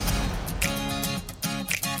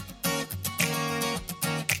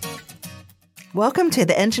Welcome to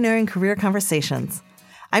the Engineering Career Conversations.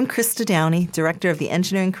 I'm Krista Downey, Director of the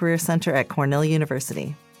Engineering Career Center at Cornell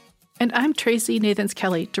University. And I'm Tracy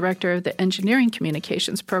Nathans-Kelly, Director of the Engineering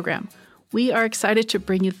Communications Program. We are excited to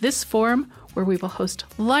bring you this forum where we will host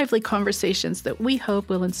lively conversations that we hope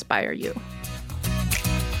will inspire you.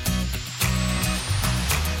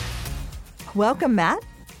 Welcome, Matt.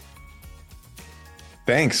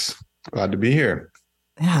 Thanks. Glad to be here.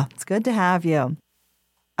 Yeah, it's good to have you.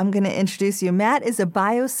 I'm going to introduce you. Matt is a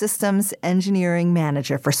biosystems engineering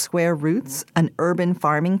manager for Square Roots, an urban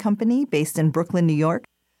farming company based in Brooklyn, New York.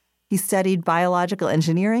 He studied biological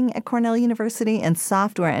engineering at Cornell University and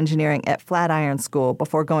software engineering at Flatiron School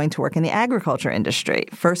before going to work in the agriculture industry,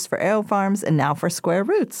 first for AeroFarms and now for Square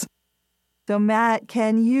Roots. So, Matt,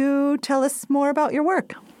 can you tell us more about your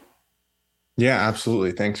work? Yeah,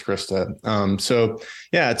 absolutely. Thanks, Krista.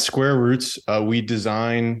 At Square Roots, we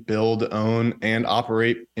design, build, own, and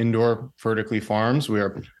operate indoor vertically farms. We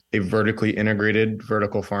are a vertically integrated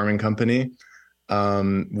vertical farming company.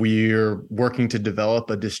 We're working to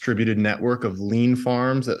develop a distributed network of lean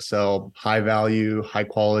farms that sell high value, high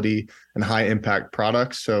quality, and high impact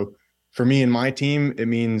products. So for me and my team, it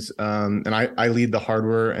means, and I lead the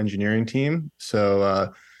hardware engineering team.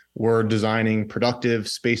 So we're designing productive,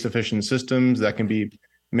 space-efficient systems that can be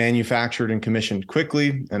manufactured and commissioned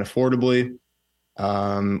quickly and affordably.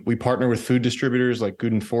 We partner with food distributors like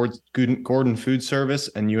Gordon Food Service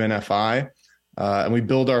and UNFI, and we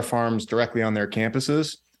build our farms directly on their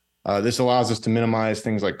campuses. This allows us to minimize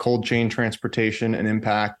things like cold chain transportation and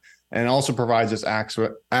impact, and also provides us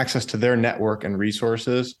access to their network and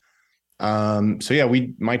resources.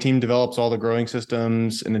 My team develops all the growing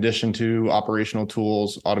systems in addition to operational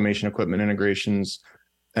tools, automation equipment integrations,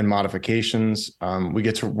 and modifications. We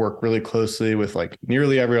get to work really closely with like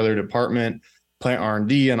nearly every other department, plant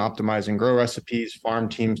R&D and optimizing grow recipes, farm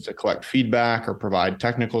teams to collect feedback or provide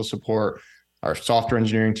technical support, our software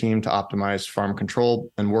engineering team to optimize farm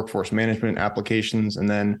control and workforce management applications. And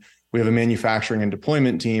then we have a manufacturing and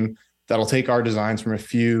deployment team that'll take our designs from a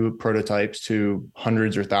few prototypes to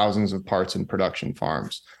hundreds or thousands of parts in production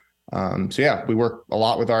farms. We work a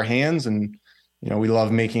lot with our hands, and we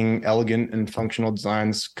love making elegant and functional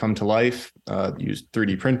designs come to life. Use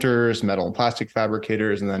 3D printers, metal and plastic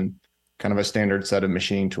fabricators, and then kind of a standard set of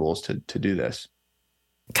machining tools to do this.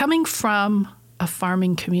 Coming from a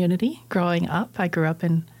farming community growing up, I grew up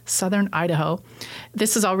in southern Idaho.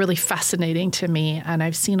 This is all really fascinating to me, and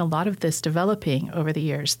I've seen a lot of this developing over the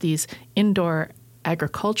years, these indoor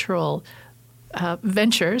agricultural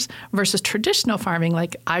ventures versus traditional farming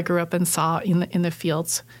like I grew up and saw in the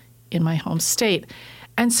fields in my home state.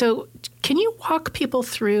 And so can you walk people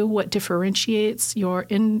through what differentiates your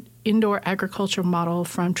indoor agriculture model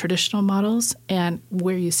from traditional models and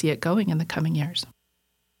where you see it going in the coming years?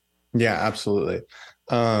 Yeah, absolutely.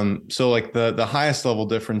 The highest level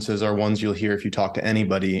differences are ones you'll hear if you talk to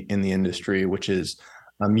anybody in the industry, which is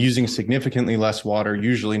using significantly less water,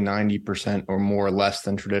 usually 90% or more less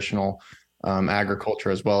than traditional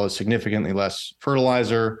agriculture, as well as significantly less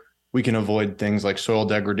fertilizer. We can avoid things like soil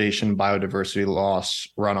degradation, biodiversity loss,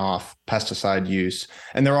 runoff, pesticide use.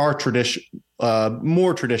 And there are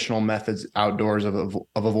more traditional methods outdoors of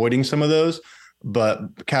avoiding some of those.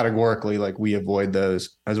 But categorically, we avoid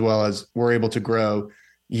those, as well as we're able to grow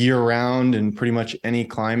year round in pretty much any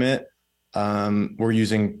climate. We're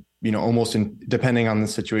using, depending on the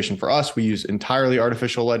situation for us, we use entirely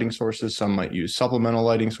artificial lighting sources. Some might use supplemental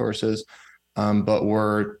lighting sources, but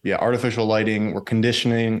we're artificial lighting. We're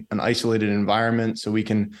conditioning an isolated environment so we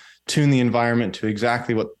can tune the environment to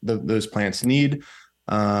exactly what those plants need,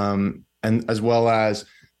 and as well as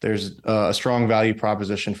there's a strong value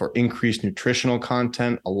proposition for increased nutritional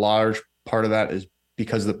content. A large part of that is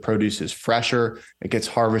because the produce is fresher. It gets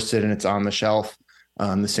harvested and it's on the shelf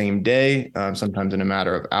the same day, sometimes in a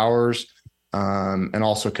matter of hours. And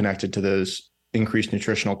also connected to those increased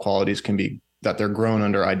nutritional qualities can be that they're grown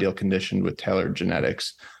under ideal conditions with tailored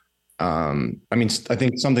genetics. I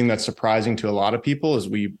think something that's surprising to a lot of people is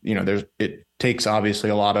it takes obviously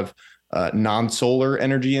a lot of non-solar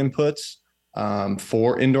energy inputs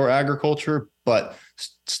for indoor agriculture, but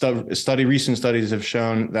recent studies have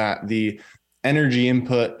shown that the energy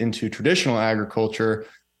input into traditional agriculture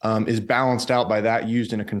is balanced out by that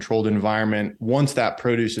used in a controlled environment once that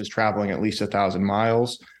produce is traveling at least 1,000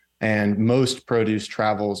 miles. And most produce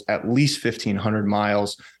travels at least 1,500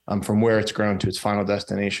 miles from where it's grown to its final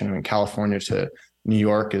destination. I mean, California to New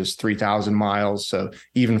York is 3,000 miles. So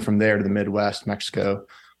even from there to the Midwest, Mexico,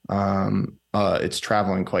 it's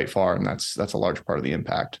traveling quite far, and that's a large part of the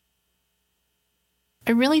impact.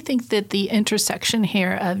 I really think that the intersection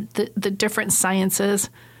here of the different sciences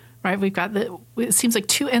right? It seems like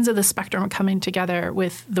two ends of the spectrum are coming together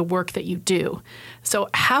with the work that you do. So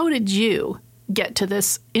how did you get to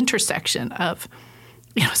this intersection of,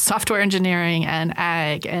 software engineering and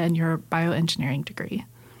ag and your bioengineering degree?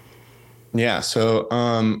 Yeah. So,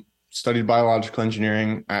 studied biological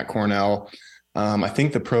engineering at Cornell. I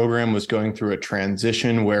think the program was going through a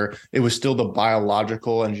transition where it was still the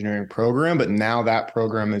biological engineering program, but now that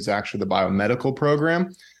program is actually the biomedical program.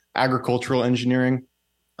 Agricultural engineering,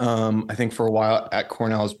 I think for a while at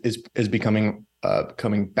Cornell is becoming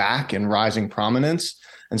coming back and rising prominence.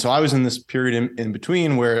 And so I was in this period in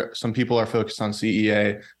between where some people are focused on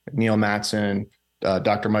CEA, like Neil Mattson,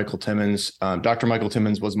 Dr. Michael Timmons. Dr. Michael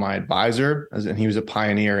Timmons was my advisor, and he was a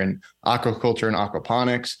pioneer in aquaculture and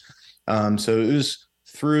aquaponics. So it was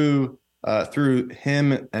through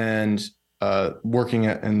him and working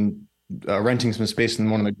and renting some space in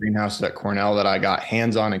one of the greenhouses at Cornell that I got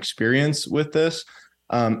hands-on experience with this.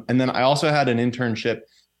 And then I also had an internship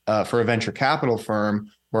for a venture capital firm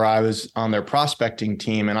where I was on their prospecting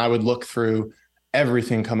team, and I would look through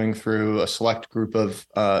everything coming through a select group of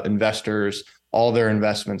investors, all their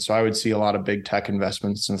investments. So I would see a lot of big tech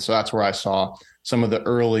investments. And so that's where I saw some of the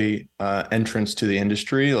early entrants to the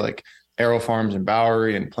industry, like AeroFarms and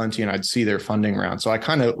Bowery and Plenty, and I'd see their funding round. So I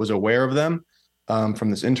kind of was aware of them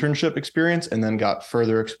from this internship experience, and then got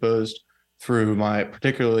further exposed through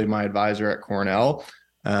particularly my advisor at Cornell.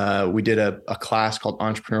 We did a class called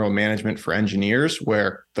Entrepreneurial Management for Engineers,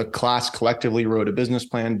 where the class collectively wrote a business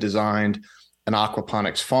plan, designed an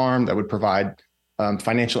aquaponics farm that would provide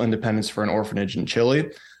financial independence for an orphanage in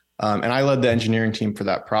Chile. And I led the engineering team for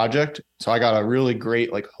that project. So I got a really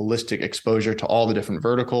great, holistic exposure to all the different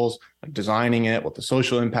verticals, like designing it, what the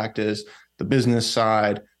social impact is, the business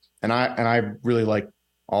side. And I really like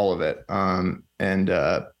all of it. And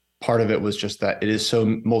part of it was just that it is so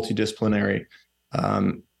multidisciplinary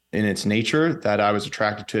in its nature that I was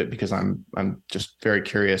attracted to it, because I'm just very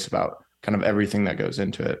curious about kind of everything that goes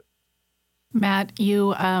into it. Matt,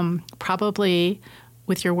 you probably,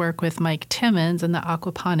 with your work with Mike Timmons and the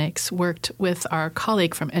aquaponics, worked with our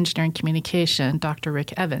colleague from engineering communication, Dr.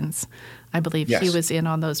 Rick Evans. I believe He was in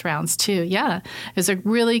on those rounds too. Yeah, it's a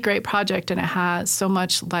really great project, and it has so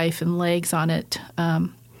much life and legs on it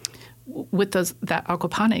with that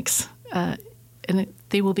aquaponics. And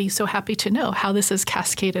they will be so happy to know how this is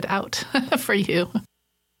cascaded out for you.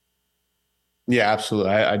 Yeah,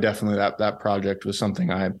 absolutely. I definitely, that project was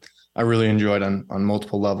something I really enjoyed on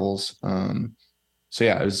multiple levels. So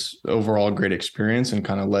yeah, it was overall a great experience and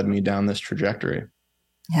kind of led me down this trajectory.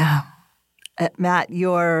 Yeah. Matt,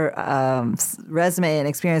 your resume and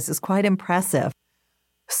experience is quite impressive.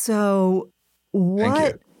 So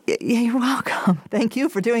Thank you. You're welcome. Thank you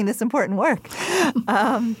for doing this important work.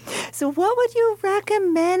 So what would you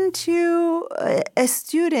recommend to a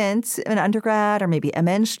student, an undergrad or maybe a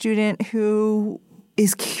MN student who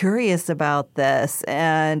is curious about this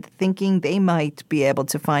and thinking they might be able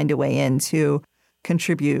to find a way in to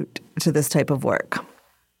contribute to this type of work?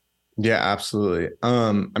 Yeah, absolutely.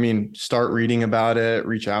 Start reading about it,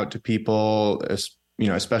 reach out to people,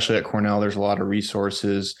 especially at Cornell, there's a lot of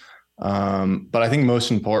resources. But I think most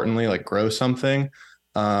importantly, grow something,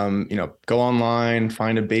 go online,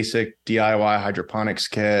 find a basic DIY hydroponics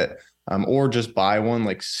kit, or just buy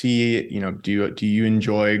one, see, do you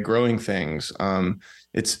enjoy growing things?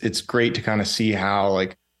 It's great to kind of see how,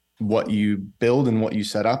 what you build and what you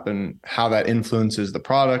set up and how that influences the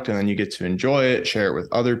product. And then you get to enjoy it, share it with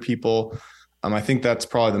other people. I think that's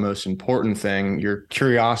probably the most important thing. Your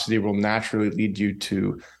curiosity will naturally lead you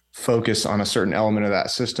to focus on a certain element of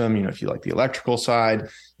that system. If you like the electrical side,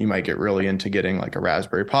 you might get really into getting a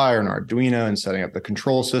Raspberry Pi or an Arduino and setting up the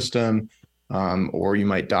control system. Or you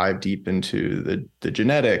might dive deep into the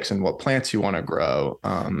genetics and what plants you want to grow,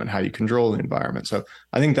 and how you control the environment. So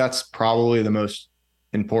I think that's probably the most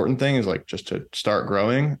important thing, is just to start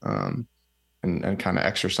growing, and kind of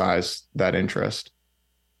exercise that interest.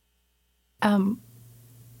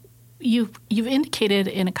 You've indicated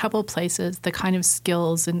in a couple of places the kind of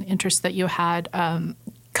skills and interests that you had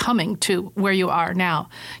coming to where you are now.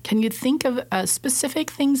 Can you think of specific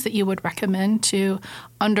things that you would recommend to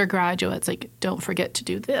undergraduates? Don't forget to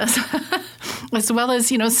do this, as well as,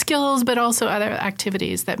 skills, but also other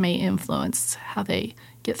activities that may influence how they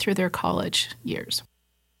get through their college years.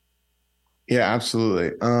 Yeah,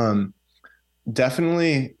 absolutely.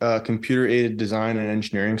 Definitely computer-aided design and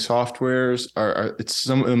engineering softwares it's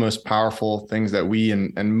some of the most powerful things that we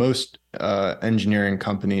and most engineering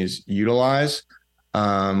companies utilize.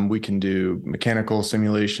 We can do mechanical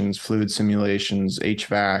simulations, fluid simulations,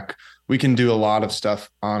 HVAC. We can do a lot of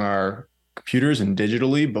stuff on our computers and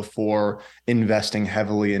digitally before investing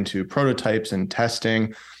heavily into prototypes and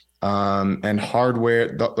testing, and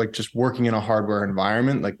hardware, like just working in a hardware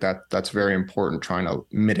environment like that. That's very important, trying to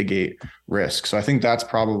mitigate risk. So I think that's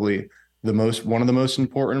probably one of the most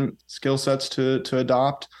important skill sets to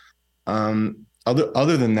adopt.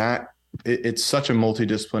 Other than that, it's such a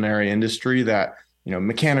multidisciplinary industry that,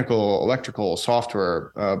 mechanical, electrical,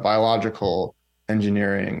 software, biological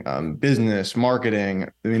engineering, business, marketing.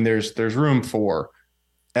 I mean, there's room for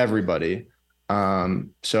everybody.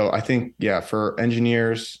 So I think, for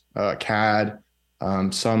engineers, CAD,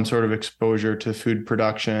 some sort of exposure to food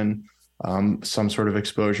production, some sort of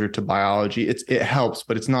exposure to biology. It helps,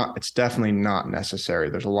 but it's definitely not necessary.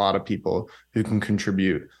 There's a lot of people who can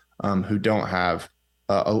contribute, who don't have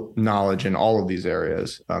a knowledge in all of these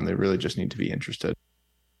areas. They really just need to be interested.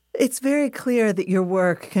 It's very clear that your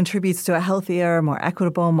work contributes to a healthier, more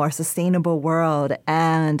equitable, more sustainable world.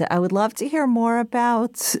 And I would love to hear more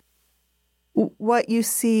about what you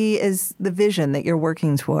see as the vision that you're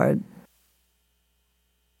working toward.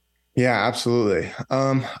 Yeah, absolutely.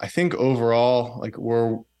 I think overall, like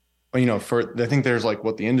I think there's like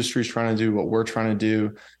what the industry is trying to do, what we're trying to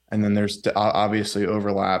do, and then there's obviously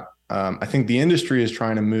overlap. I think the industry is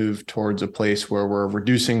trying to move towards a place where we're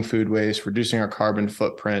reducing food waste, reducing our carbon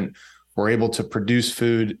footprint. We're able to produce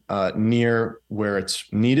food near where it's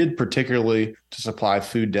needed, particularly to supply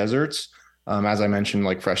food deserts. As I mentioned,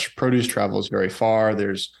 like fresh produce travels very far.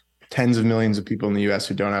 There's tens of millions of people in the US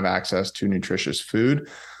who don't have access to nutritious food.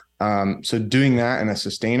 So doing that in a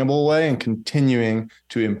sustainable way and continuing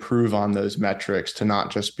to improve on those metrics to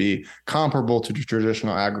not just be comparable to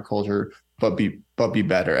traditional agriculture, but be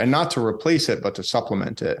better, and not to replace it, but to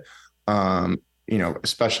supplement it.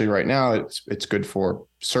 Especially right now, it's good for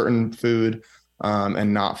certain food,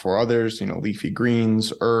 and not for others, leafy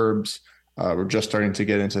greens, herbs. We're just starting to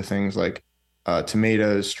get into things like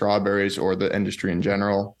tomatoes, strawberries, or the industry in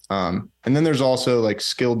general. And then there's also like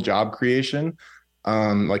skilled job creation.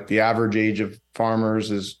 Like the average age of farmers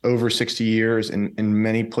is over 60 years. In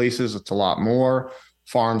many places, it's a lot more.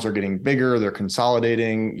 Farms are getting bigger, they're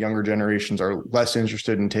consolidating. Younger generations are less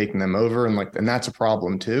interested in taking them over. And that's a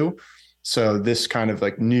problem too. So this kind of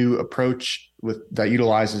like new approach that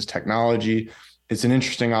utilizes technology, it's an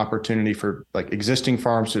interesting opportunity for like existing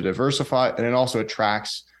farms to diversify. And it also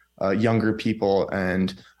attracts younger people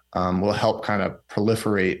and will help kind of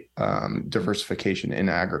proliferate diversification in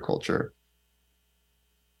agriculture.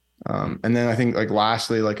 And then I think like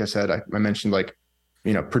lastly, like I said, I mentioned like,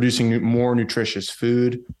 producing more nutritious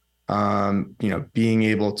food, being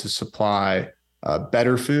able to supply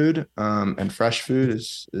better food, and fresh food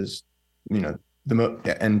is and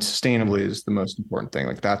sustainably is the most important thing.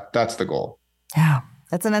 Like that's the goal. Yeah,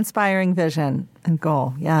 that's an inspiring vision and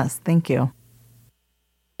goal. Yes, thank you.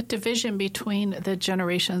 The division between the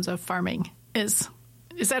generations of farming is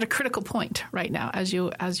at a critical point right now, as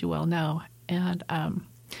you well know, and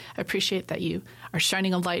I appreciate that you are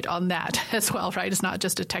shining a light on that as well, right? It's not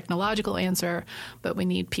just a technological answer, but we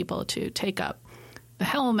need people to take up the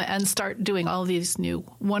helm and start doing all these new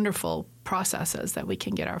wonderful processes that we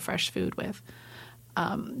can get our fresh food with.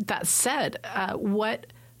 That said, what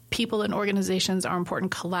people and organizations are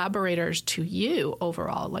important collaborators to you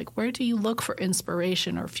overall? Like, where do you look for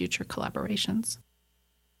inspiration or future collaborations?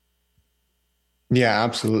 Yeah,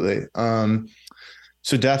 absolutely.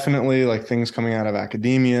 So definitely like things coming out of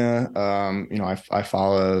academia. I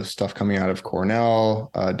follow stuff coming out of Cornell,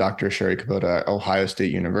 Dr. Sherry Kubota at Ohio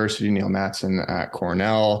State University, Neil Matson at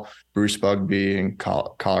Cornell, Bruce Bugbee in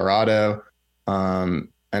Colorado. And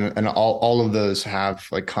all of those have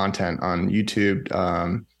like content on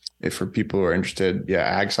YouTube. If for people who are interested,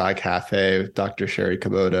 Ag Sci Cafe with Dr. Sherry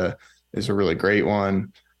Kubota is a really great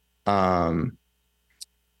one.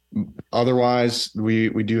 Otherwise,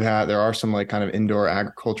 there are some like kind of indoor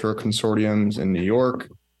agricultural consortiums in New York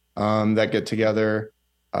that get together.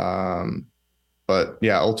 But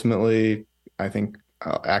ultimately, I think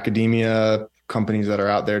academia, companies that are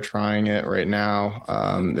out there trying it right now.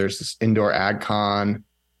 There's this indoor AgCon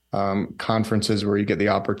conferences where you get the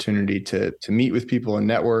opportunity to meet with people and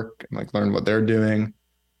network and like learn what they're doing.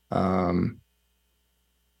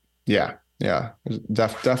 Yeah, there's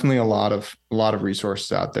definitely a lot of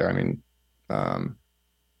resources out there. I mean,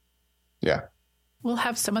 We'll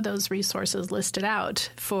have some of those resources listed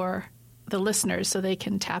out for the listeners so they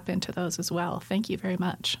can tap into those as well. Thank you very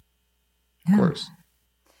much. Of course.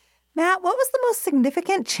 Matt, what was the most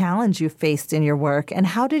significant challenge you faced in your work, and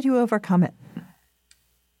how did you overcome it?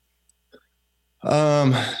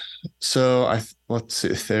 So let's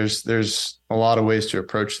see. There's a lot of ways to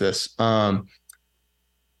approach this.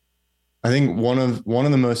 I think one of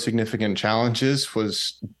the most significant challenges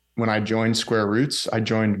was when I joined Square Roots. I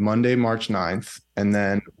joined Monday, March 9th, and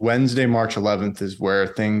then Wednesday, March 11th is where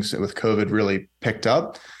things with COVID really picked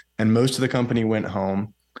up, and most of the company went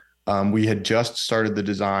home. We had just started the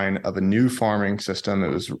design of a new farming system. It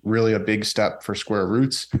was really a big step for Square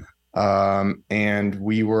Roots. And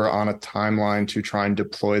we were on a timeline to try and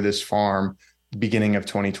deploy this farm beginning of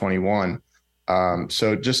 2021.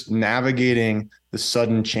 So just navigating the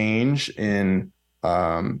sudden change in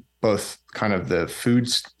both kind of the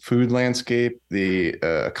food landscape, the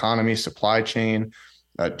economy, supply chain,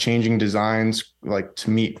 changing designs, like to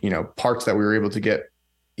meet, parts that we were able to get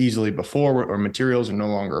easily before, or materials are no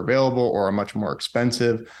longer available or are much more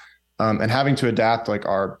expensive, and having to adapt like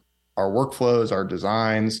our workflows, our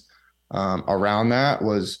designs around that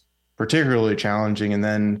was particularly challenging. And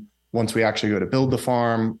then once we actually go to build the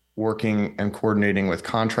farm, working and coordinating with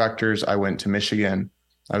contractors, I went to Michigan.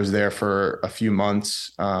 I was there for a few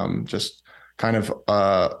months, just kind of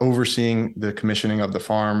overseeing the commissioning of the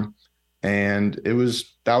farm. And that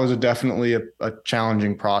was definitely a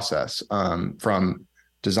challenging process, from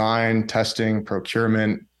design, testing,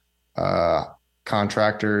 procurement,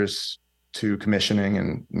 contractors to commissioning.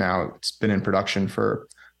 And now it's been in production for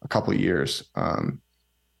a couple of years.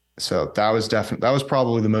 So that was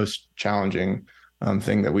probably the most challenging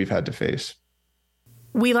thing that we've had to face.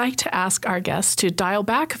 We like to ask our guests to dial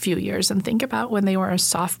back a few years and think about when they were a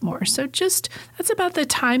sophomore. So that's about the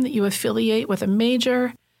time that you affiliate with a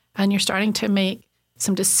major and you're starting to make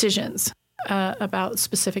some decisions about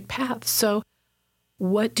specific paths. So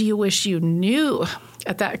what do you wish you knew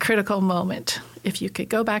at that critical moment, if you could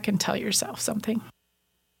go back and tell yourself something?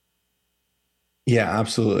 Yeah,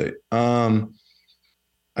 absolutely.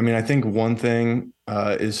 I think one thing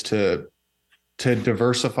is to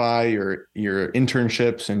diversify your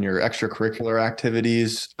internships and your extracurricular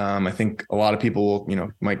activities. I think a lot of people,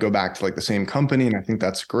 might go back to like the same company, and I think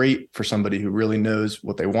that's great for somebody who really knows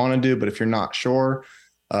what they want to do. But if you're not sure,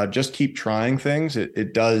 just keep trying things.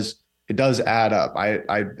 It does add up.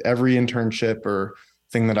 Every internship or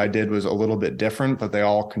thing that I did was a little bit different, but they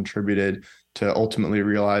all contributed to ultimately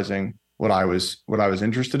realizing what I was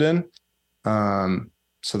interested in.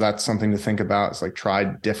 So that's something to think about. It's like, try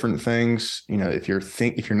different things. If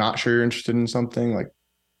you're not sure you're interested in something, like,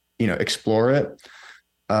 explore it.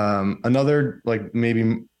 Another, like,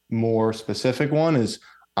 maybe more specific one is,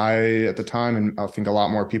 at the time, and I think a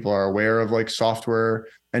lot more people are aware of, like, software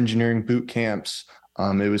engineering boot camps.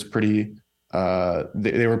 It was pretty,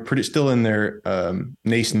 they were pretty still in their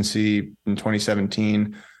nascency in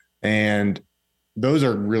 2017. And those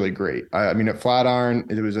are really great. At Flatiron,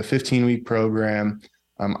 it was a 15-week program.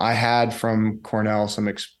 I had from Cornell some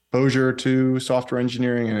exposure to software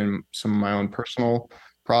engineering and some of my own personal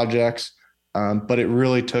projects. But it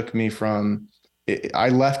really took me I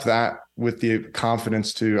left that with the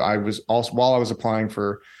confidence while I was applying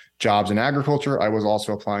for jobs in agriculture, I was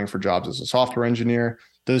also applying for jobs as a software engineer.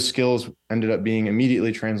 Those skills ended up being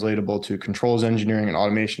immediately translatable to controls engineering and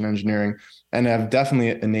automation engineering, and have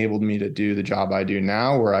definitely enabled me to do the job I do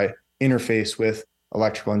now, where I interface with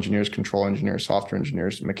electrical engineers, control engineers, software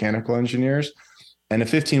engineers, mechanical engineers. And a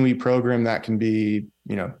 15-week program that can be,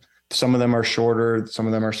 some of them are shorter, some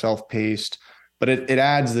of them are self-paced, but it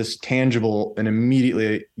adds this tangible and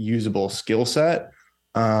immediately usable skill set.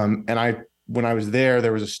 When I was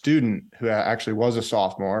there was a student who actually was a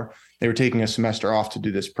sophomore. They were taking a semester off to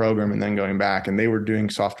do this program and then going back, and they were doing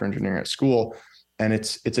software engineering at school. And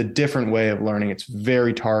it's a different way of learning. It's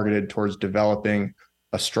very targeted towards developing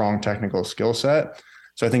a strong technical skill set.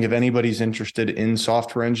 So I think if anybody's interested in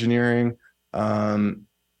software engineering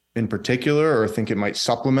in particular, or think it might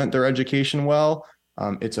supplement their education well,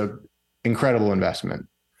 it's an incredible investment.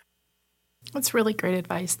 That's really great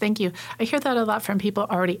advice. Thank you. I hear that a lot from people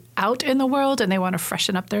already out in the world and they want to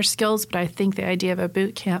freshen up their skills. But I think the idea of a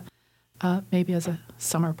boot camp, maybe as a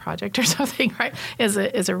summer project or something, right, is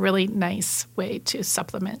a really nice way to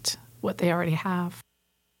supplement what they already have.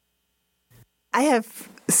 I have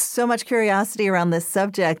so much curiosity around this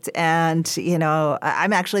subject. And,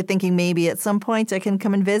 I'm actually thinking maybe at some point I can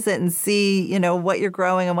come and visit and see, what you're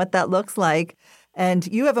growing and what that looks like. And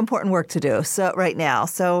you have important work to do right now.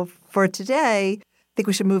 So for today, I think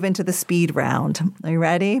we should move into the speed round. Are you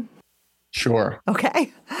ready? Sure.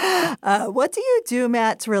 Okay. What do you do,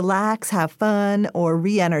 Matt, to relax, have fun, or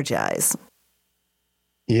re-energize?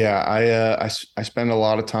 Yeah, I spend a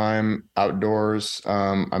lot of time outdoors.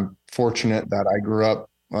 I'm fortunate that I grew up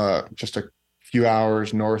just a few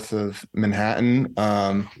hours north of Manhattan,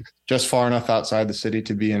 just far enough outside the city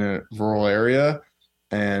to be in a rural area.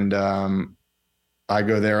 And I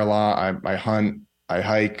go there a lot. I hunt.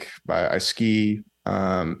 hike, I ski.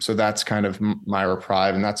 So that's kind of my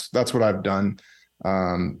reprieve, and that's what I've done.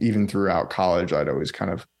 Even throughout college, I'd always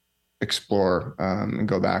kind of explore and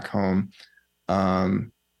go back home.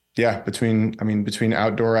 Between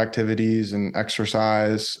outdoor activities and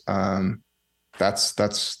exercise,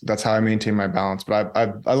 that's how I maintain my balance. But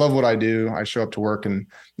I love what I do. I show up to work, and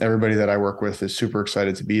everybody that I work with is super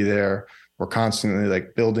excited to be there. We're constantly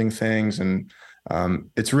like building things, and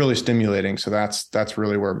it's really stimulating. So that's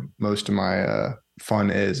really where most of my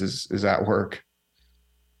fun is at work.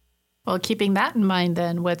 Well, keeping that in mind,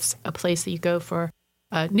 then, what's a place that you go for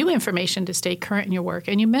new information to stay current in your work?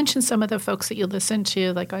 And you mentioned some of the folks that you listen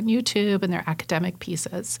to, like on YouTube and their academic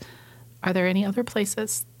pieces. Are there any other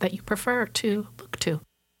places that you prefer to look to?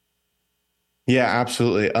 Yeah,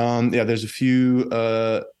 absolutely. There's a few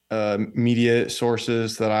media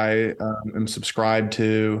sources that I am subscribed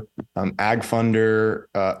to. Ag Funder,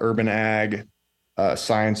 Urban Ag,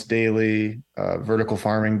 Science Daily, Vertical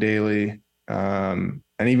Farming Daily, and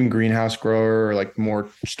even Greenhouse Grower, like more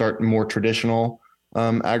traditional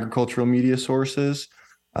agricultural media sources.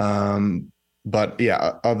 But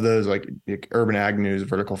yeah, of those, like Urban Ag News,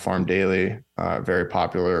 Vertical Farm Daily, very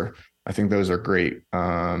popular. I think those are great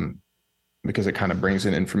because it kind of brings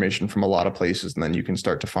in information from a lot of places, and then you can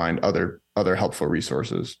start to find other helpful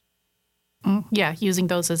resources. Yeah, using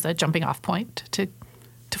those as a jumping off point to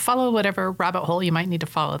follow whatever rabbit hole you might need to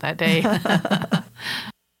follow that day.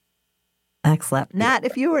 Excellent. Matt,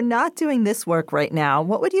 if you were not doing this work right now,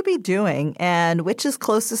 what would you be doing? And which is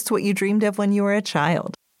closest to what you dreamed of when you were a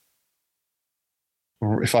child?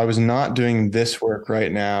 If I was not doing this work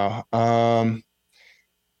right now,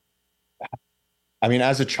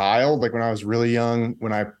 as a child, like when I was really young,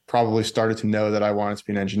 when I probably started to know that I wanted to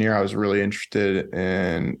be an engineer, I was really interested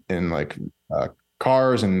in like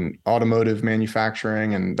cars and automotive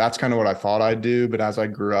manufacturing. And that's kind of what I thought I'd do. But as I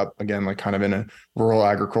grew up, again, like kind of in a rural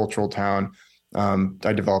agricultural town,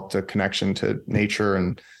 I developed a connection to nature.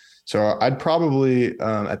 And so I'd probably,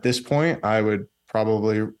 at this point, I would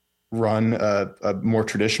probably run a more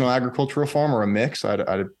traditional agricultural farm or a mix.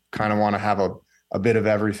 I'd kind of want to have a bit of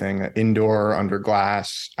everything, indoor, under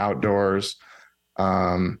glass, outdoors.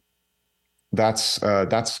 That's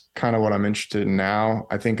kind of what I'm interested in now.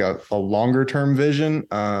 I think a longer term vision,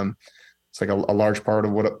 it's like a large part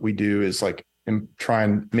of what we do is like try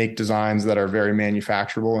and make designs that are very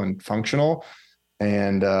manufacturable and functional.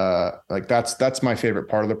 And like that's my favorite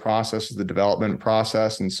part of the process, is the development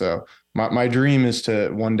process. And so my dream is to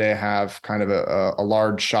one day have kind of a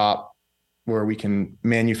large shop where we can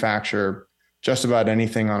manufacture just about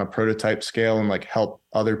anything on a prototype scale and like help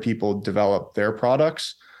other people develop their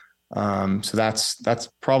products. So that's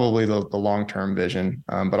probably the long-term vision.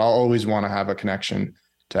 But I'll always want to have a connection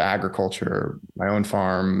to agriculture, my own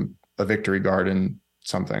farm, a victory garden,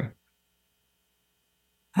 something.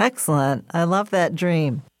 Excellent. I love that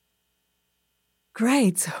dream.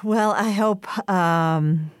 Great. Well, I hope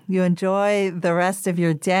you enjoy the rest of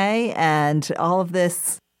your day and all of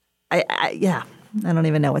this. I don't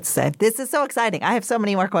even know what to say. This is so exciting. I have so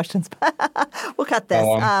many more questions. We'll cut this.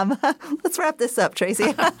 Let's wrap this up,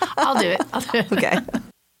 Tracy. I'll do it. Okay.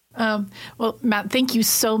 Well, Matt, thank you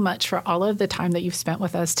so much for all of the time that you've spent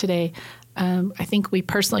with us today. I think we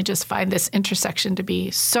personally just find this intersection to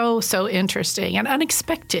be so interesting and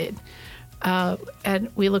unexpected. And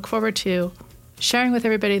we look forward to sharing with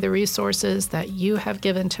everybody the resources that you have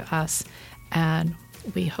given to us. And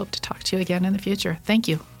we hope to talk to you again in the future. Thank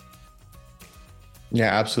you.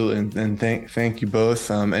 Yeah, absolutely. And thank you both.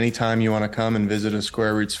 Anytime you want to come and visit a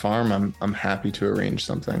Square Roots farm, I'm happy to arrange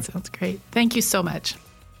something. That sounds great. Thank you so much.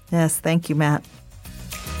 Yes, thank you, Matt.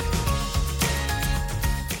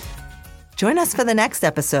 Join us for the next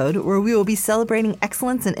episode, where we will be celebrating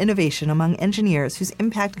excellence and innovation among engineers whose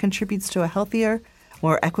impact contributes to a healthier,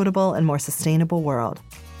 more equitable, and more sustainable world.